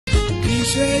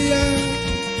Ìṣẹ́yá,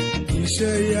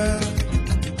 Ìṣẹ́yá,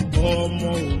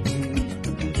 ọmọ Ògùn.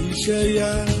 Ìṣẹ́yá,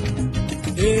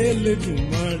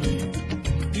 Elédùmarè,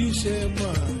 Ìṣẹ́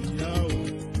máa yá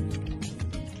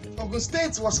o. Ogun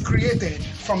State was created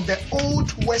from the old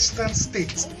Western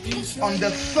state on the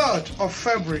 3rd of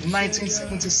February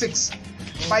 1976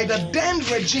 by the then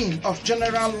regime of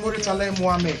General Murtala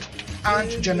Mohammed and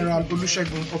General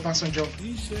Olusegun Obasanjo.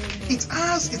 It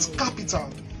has its capital,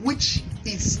 which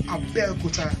is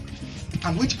Abeokuta,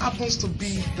 and which happens to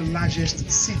be the largest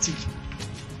city.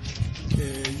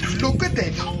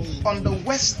 Located on the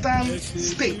western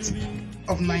state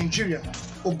of Nigeria,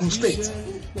 Ogun State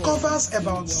covers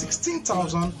about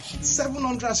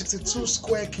 16,762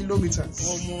 square kilometers.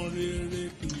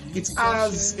 It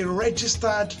has a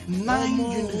registered 9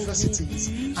 universities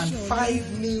and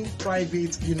 5 new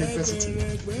private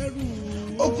universities.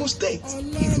 Ogun State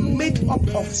is made up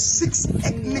of 6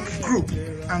 ethnic groups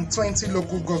and 20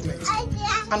 local governments.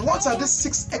 And what are these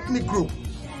 6 ethnic groups?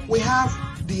 We have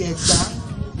the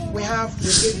Egba, we have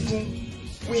the Ogun,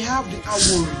 we have the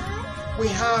Awori, we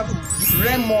have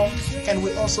Remo, and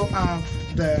we also have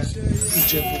the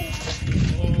Ijebu.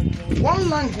 One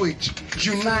language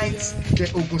unites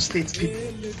the Ogun State people,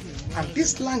 and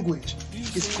this language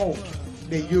is called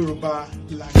the Yoruba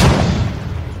language.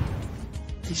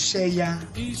 Ìṣẹ́yá,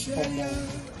 ọmọ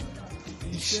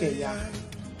Ìṣẹ́yá.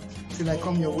 Till I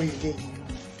come your way again.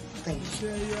 Thank you.